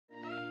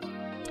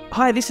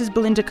Hi, this is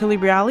Belinda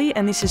Calibriali,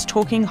 and this is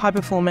Talking High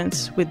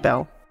Performance with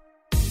Belle.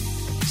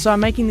 So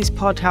I'm making this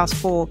podcast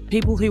for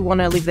people who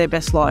want to live their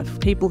best life,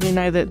 people who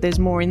know that there's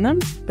more in them,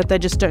 but they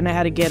just don't know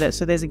how to get it.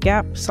 So there's a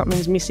gap,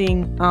 something's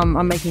missing,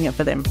 I'm making it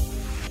for them.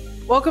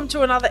 Welcome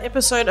to another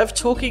episode of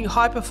Talking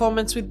High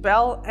Performance with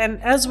Belle.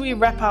 And as we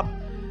wrap up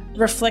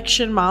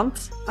Reflection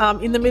Month,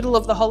 in the middle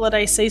of the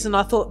holiday season,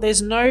 I thought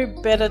there's no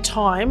better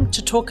time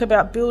to talk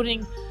about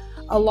building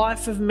a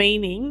life of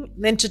meaning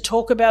than to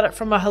talk about it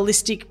from a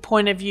holistic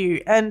point of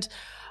view. And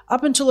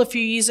up until a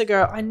few years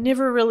ago, I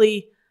never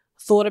really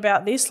thought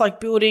about this, like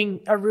building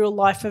a real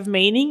life of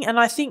meaning. And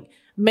I think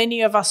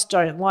many of us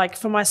don't. Like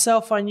for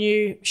myself, I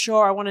knew,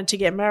 sure, I wanted to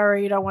get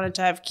married, I wanted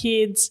to have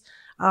kids,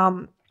 I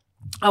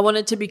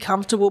wanted to be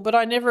comfortable, but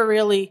I never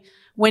really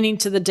went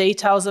into the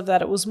details of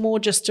that. It was more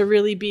just a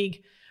really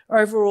big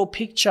overall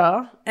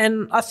picture.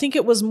 And I think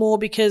it was more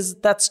because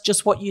that's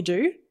just what you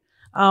do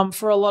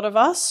for a lot of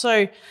us.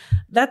 So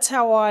that's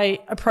how I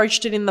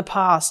approached it in the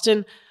past.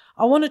 And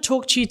I want to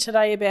talk to you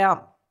today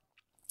about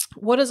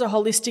what does a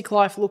holistic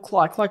life look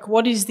like? Like,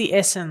 what is the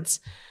essence?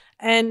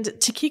 And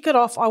to kick it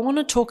off, I want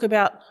to talk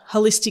about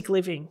holistic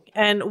living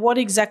and what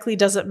exactly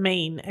does it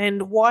mean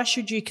and why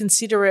should you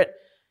consider it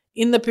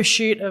in the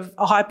pursuit of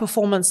a high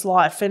performance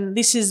life. And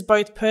this is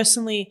both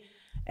personally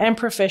and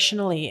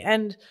professionally.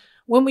 And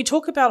when we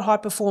talk about high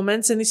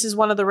performance, and this is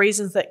one of the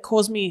reasons that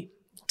caused me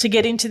to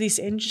get into this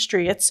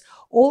industry, it's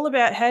all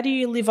about how do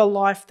you live a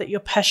life that you're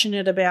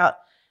passionate about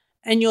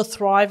and you're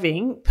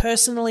thriving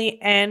personally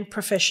and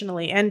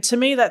professionally. And to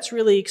me, that's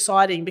really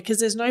exciting because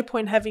there's no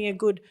point having a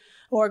good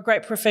or a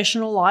great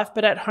professional life,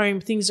 but at home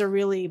things are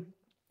really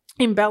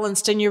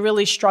imbalanced and you're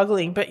really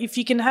struggling. But if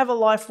you can have a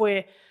life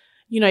where,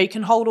 you know, you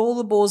can hold all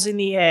the balls in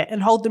the air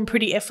and hold them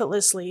pretty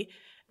effortlessly,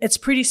 it's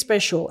pretty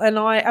special. And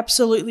I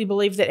absolutely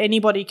believe that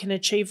anybody can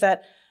achieve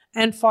that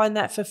and find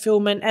that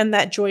fulfillment and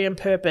that joy and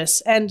purpose.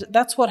 And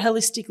that's what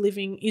holistic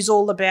living is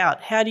all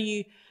about. How do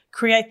you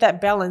create that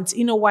balance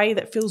in a way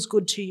that feels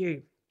good to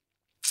you?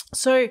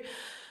 So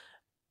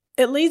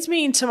it leads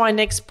me into my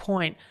next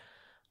point.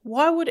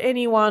 Why would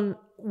anyone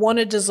want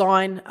to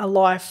design a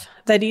life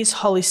that is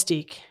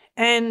holistic?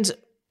 And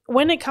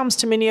when it comes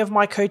to many of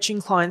my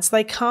coaching clients,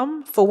 they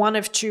come for one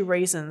of two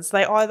reasons.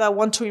 They either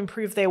want to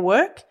improve their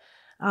work,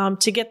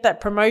 to get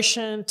that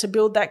promotion, to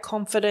build that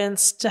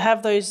confidence, to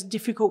have those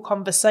difficult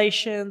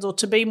conversations, or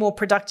to be more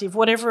productive,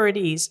 whatever it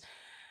is.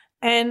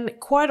 And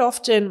quite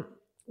often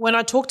when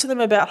I talk to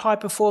them about high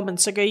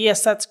performance, I go,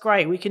 yes, that's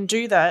great, we can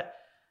do that.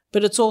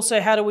 But it's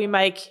also, how do we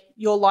make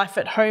your life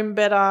at home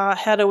better?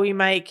 How do we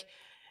make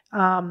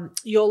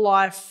your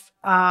life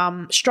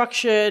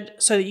structured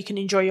so that you can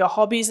enjoy your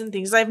hobbies and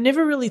things? They've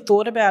never really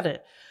thought about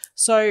it.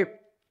 So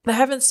they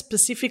haven't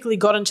specifically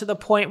gotten to the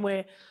point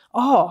where,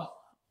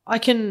 I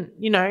can,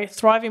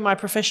 thrive in my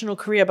professional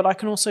career, but I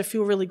can also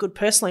feel really good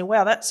personally.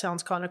 Wow, that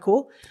sounds kind of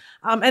cool.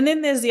 And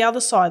then there's the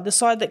other side, the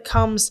side that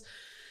comes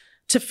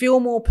to feel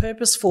more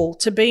purposeful,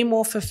 to be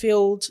more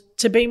fulfilled,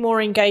 to be more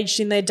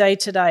engaged in their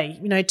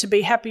day-to-day, to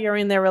be happier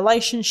in their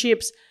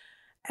relationships.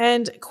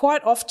 And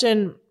quite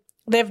often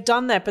they've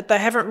done that, but they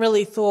haven't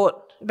really thought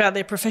about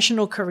their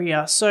professional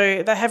career.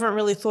 So they haven't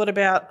really thought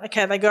about,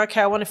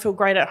 I want to feel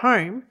great at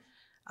home.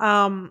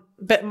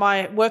 But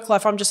my work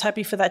life, I'm just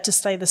happy for that to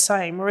stay the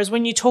same. Whereas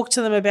when you talk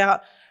to them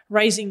about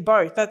raising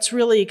both, that's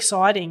really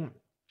exciting.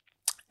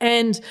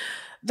 And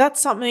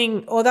that's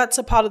something, or that's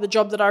a part of the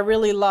job that I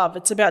really love.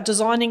 It's about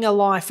designing a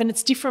life, and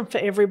it's different for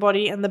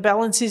everybody and the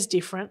balance is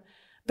different,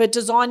 but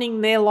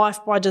designing their life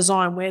by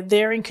design where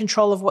they're in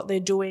control of what they're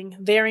doing,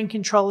 they're in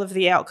control of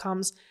the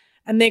outcomes,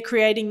 and they're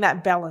creating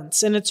that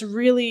balance. And it's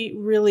really,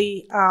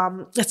 really,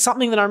 it's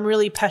something that I'm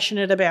really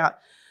passionate about.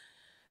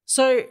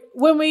 So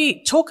when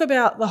we talk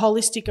about the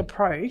holistic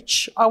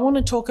approach, I want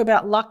to talk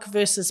about luck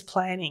versus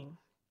planning.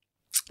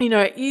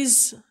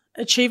 Is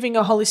achieving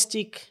a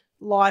holistic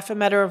life a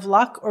matter of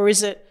luck, or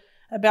is it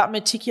about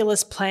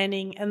meticulous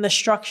planning and the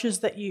structures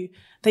that you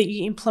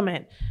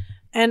implement?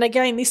 And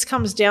again, this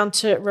comes down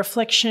to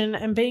reflection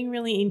and being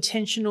really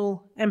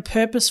intentional and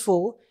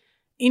purposeful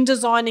in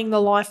designing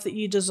the life that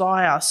you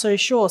desire. So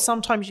sure,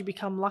 sometimes you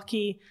become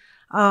lucky,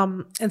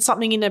 and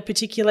something in a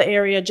particular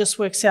area just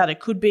works out. It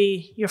could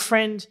be your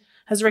friend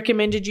has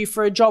recommended you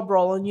for a job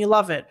role and you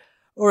love it.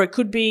 Or it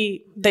could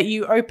be that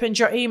you opened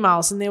your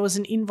emails and there was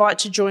an invite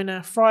to join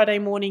a Friday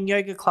morning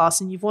yoga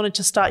class and you've wanted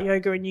to start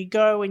yoga and you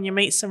go and you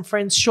meet some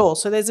friends. Sure,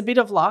 so there's a bit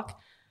of luck.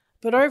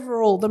 But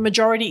overall, the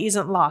majority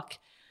isn't luck.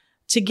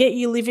 To get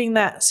you living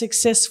that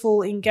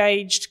successful,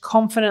 engaged,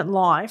 confident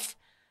life,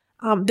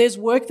 there's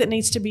work that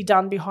needs to be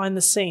done behind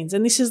the scenes.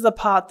 And this is the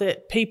part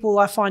that people,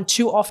 I find,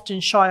 too often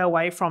shy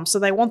away from. So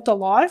they want the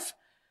life.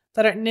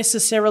 They don't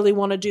necessarily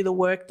want to do the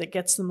work that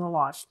gets them the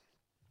life.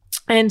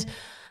 And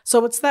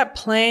so it's that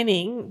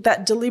planning,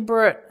 that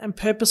deliberate and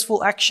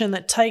purposeful action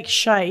that takes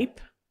shape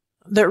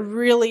that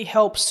really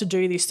helps to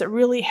do this, that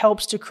really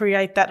helps to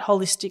create that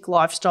holistic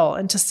lifestyle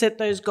and to set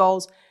those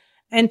goals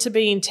and to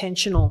be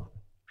intentional.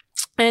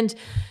 And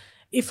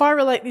if I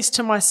relate this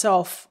to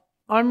myself,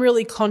 I'm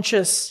really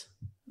conscious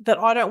that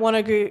I don't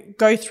want to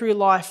go through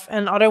life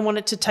and I don't want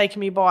it to take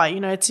me by.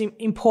 It's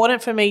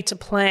important for me to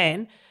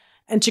plan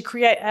and to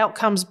create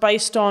outcomes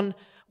based on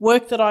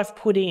work that I've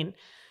put in.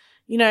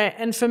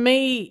 And for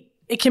me,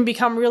 it can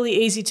become really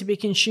easy to be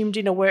consumed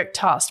in a work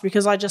task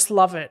because I just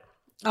love it.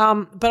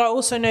 But I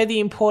also know the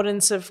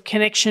importance of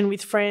connection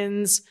with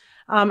friends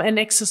and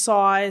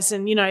exercise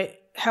and,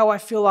 how I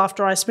feel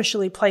after I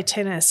especially play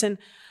tennis. And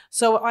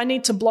so I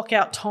need to block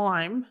out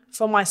time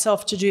for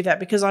myself to do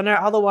that because I know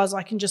otherwise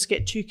I can just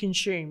get too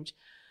consumed.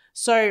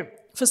 So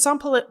for some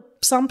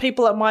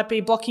people, it might be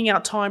blocking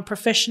out time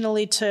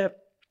professionally to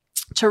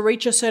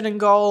reach a certain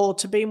goal or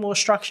to be more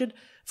structured.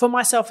 For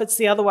myself, it's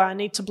the other way. I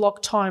need to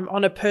block time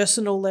on a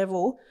personal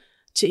level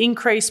to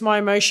increase my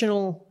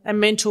emotional and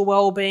mental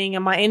well-being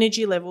and my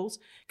energy levels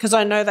because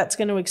I know that's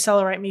going to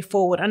accelerate me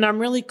forward. And I'm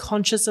really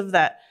conscious of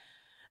that.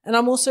 And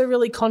I'm also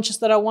really conscious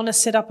that I want to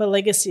set up a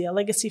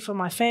legacy for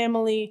my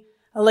family,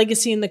 a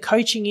legacy in the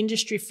coaching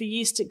industry for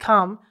years to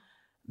come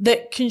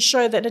that can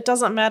show that it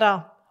doesn't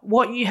matter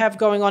what you have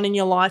going on in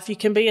your life. You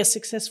can be a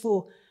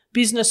successful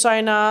business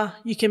owner,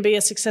 you can be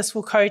a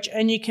successful coach,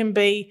 and you can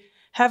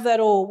have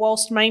that all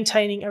whilst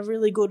maintaining a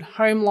really good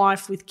home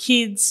life with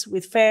kids,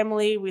 with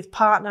family, with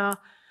partner,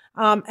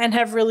 and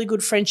have really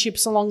good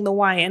friendships along the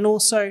way. And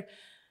also,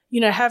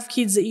 have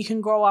kids that you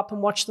can grow up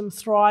and watch them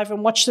thrive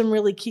and watch them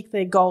really kick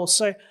their goals.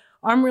 So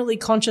I'm really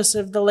conscious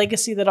of the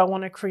legacy that I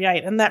want to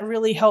create, and that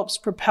really helps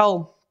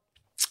propel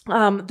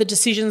the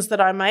decisions that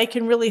I make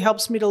and really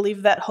helps me to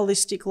live that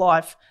holistic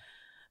life.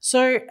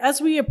 So as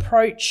we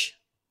approach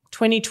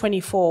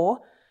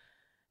 2024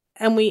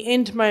 and we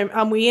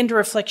end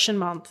Reflection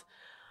Month,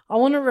 I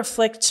want to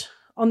reflect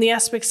on the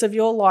aspects of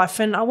your life,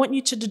 and I want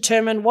you to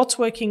determine what's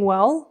working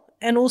well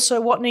and also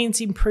what needs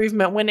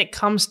improvement when it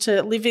comes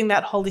to living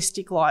that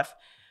holistic life.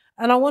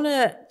 And I want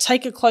to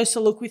take a closer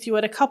look with you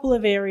at a couple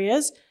of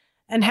areas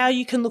and how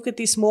you can look at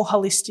this more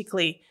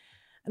holistically.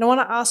 And I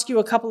want to ask you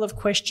a couple of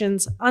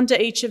questions under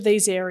each of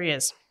these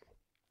areas.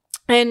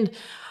 And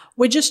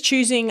we're just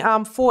choosing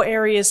 4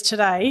 areas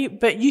today,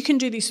 but you can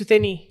do this with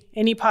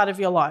any part of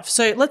your life.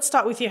 So let's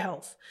start with your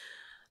health.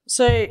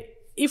 So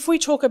if we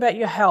talk about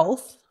your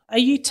health, are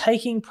you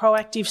taking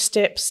proactive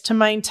steps to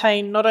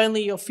maintain not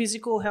only your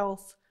physical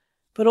health,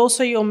 but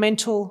also your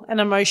mental and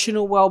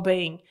emotional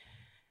well-being?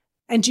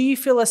 And do you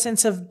feel a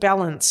sense of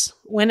balance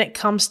when it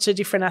comes to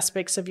different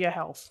aspects of your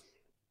health?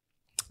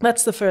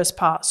 That's the first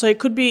part. So you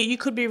could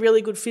be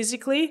really good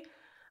physically,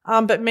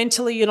 but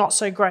mentally you're not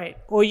so great.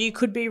 Or you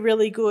could be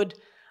really good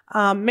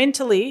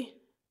mentally,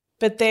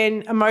 but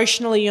then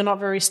emotionally you're not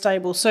very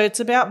stable. So it's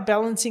about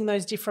balancing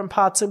those different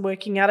parts and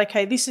working out,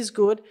 okay, this is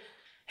good.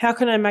 How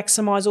can I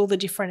maximize all the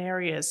different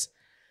areas?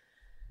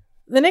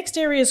 The next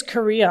area is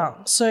career.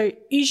 So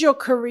is your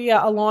career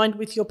aligned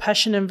with your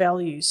passion and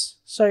values?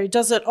 So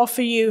does it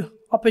offer you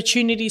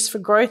opportunities for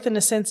growth and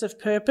a sense of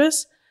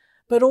purpose?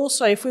 But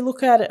also, if we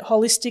look at it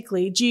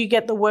holistically, do you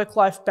get the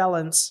work-life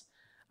balance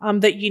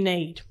that you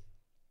need?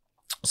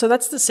 So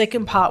that's the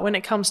second part when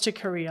it comes to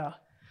career.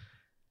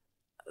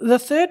 The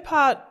third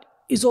part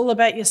is all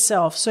about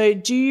yourself. So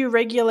do you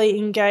regularly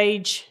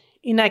engage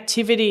in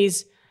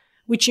activities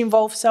which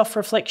involve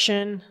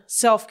self-reflection,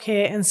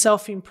 self-care, and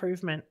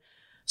self-improvement?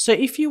 So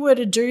if you were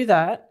to do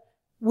that,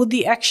 would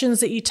the actions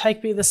that you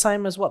take be the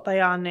same as what they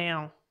are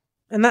now?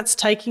 And that's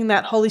taking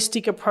that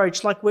holistic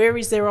approach, like where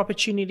is there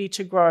opportunity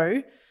to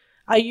grow?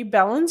 Are you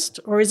balanced,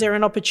 or is there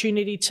an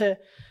opportunity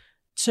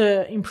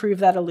to improve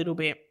that a little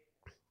bit?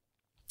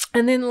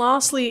 And then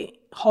lastly,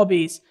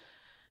 hobbies.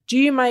 Do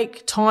you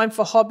make time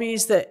for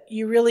hobbies that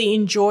you really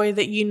enjoy,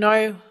 that you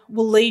know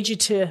will lead you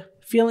to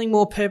feeling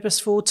more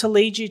purposeful, to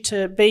lead you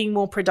to being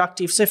more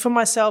productive? So for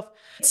myself,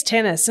 it's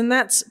tennis, and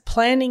that's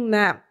planning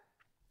that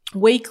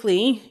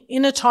weekly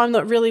in a time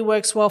that really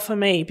works well for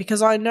me,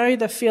 because I know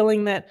the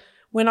feeling that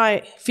when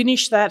I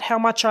finish that, how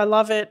much I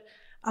love it,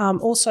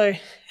 also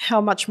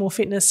how much more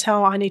fitness,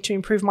 how I need to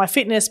improve my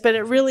fitness, but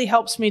it really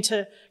helps me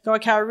to go,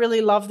 okay, I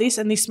really love this,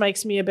 and this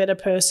makes me a better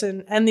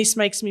person, and this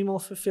makes me more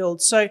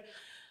fulfilled. So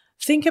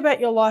think about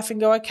your life and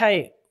go,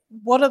 okay,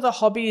 what are the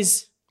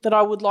hobbies that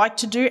I would like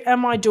to do?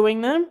 Am I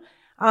doing them?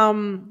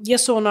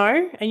 Yes or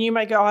no? And you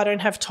may go, I don't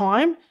have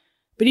time.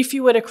 But if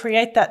you were to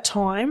create that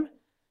time,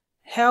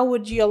 how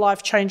would your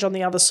life change on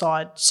the other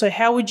side? So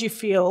how would you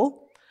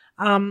feel?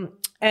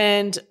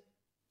 And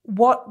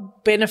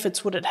what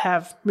benefits would it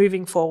have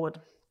moving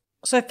forward?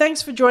 So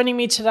thanks for joining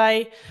me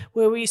today,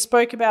 where we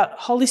spoke about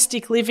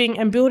holistic living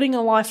and building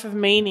a life of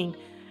meaning.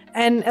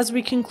 And as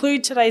we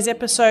conclude today's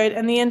episode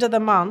and the end of the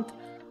month,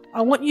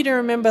 I want you to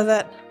remember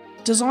that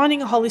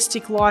designing a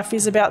holistic life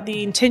is about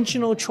the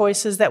intentional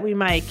choices that we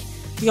make,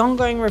 the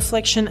ongoing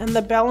reflection, and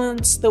the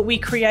balance that we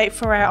create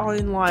for our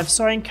own lives.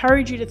 So I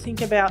encourage you to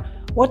think about,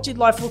 what did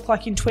life look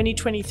like in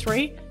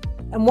 2023?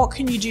 And what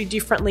can you do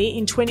differently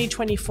in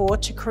 2024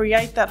 to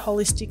create that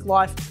holistic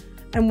life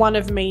and one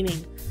of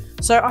meaning?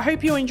 So I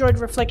hope you enjoyed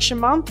Reflection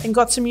Month and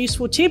got some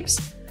useful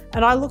tips.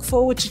 And I look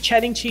forward to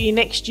chatting to you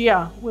next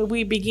year, where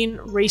we begin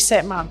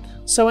Reset Month.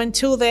 So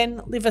until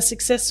then, live a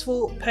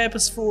successful,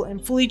 purposeful,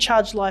 and fully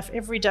charged life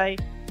every day.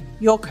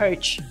 Your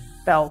coach,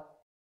 Belle.